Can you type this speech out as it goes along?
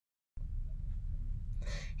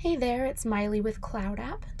Hey there, it's Miley with Cloud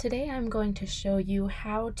App. Today I'm going to show you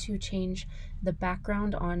how to change the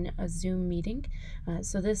background on a Zoom meeting.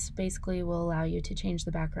 So this basically will allow you to change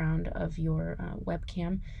the background of your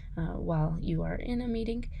webcam while you are in a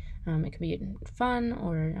meeting. It can be fun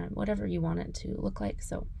or whatever you want it to look like.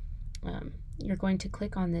 So you're going to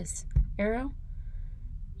click on this arrow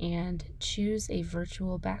and choose a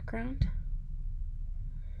virtual background.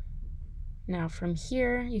 Now from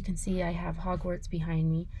here, you can see I have Hogwarts behind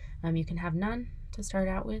me. You can have none to start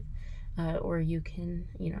out with, or you can,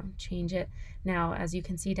 change it. Now, as you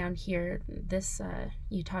can see down here, this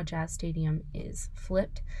Utah Jazz Stadium is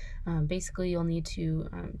flipped. Basically, you'll need to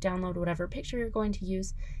download whatever picture you're going to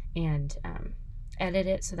use and edit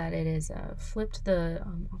it so that it is flipped the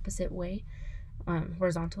opposite way,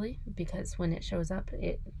 horizontally, because when it shows up,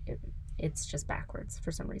 it's just backwards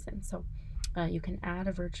for some reason. So you can add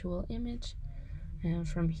a virtual image, and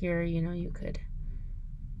from here, you could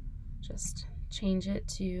just change it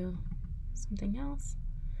to something else.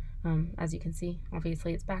 As you can see,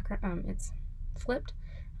 obviously it's it's flipped,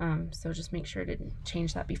 so just make sure to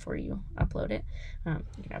change that before you upload it.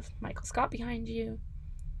 You can have Michael Scott behind you,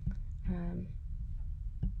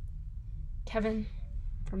 Kevin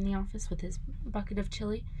from The Office with his bucket of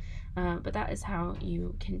chili, but that is how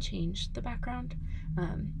you can change the background,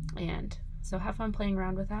 and so have fun playing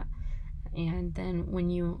around with that. And then when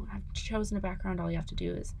you have chosen a background, all you have to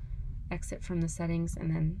do is exit from the settings, and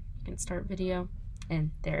then you can start video, and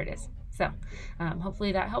there it is. So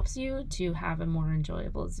hopefully that helps you to have a more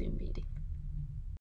enjoyable Zoom meeting.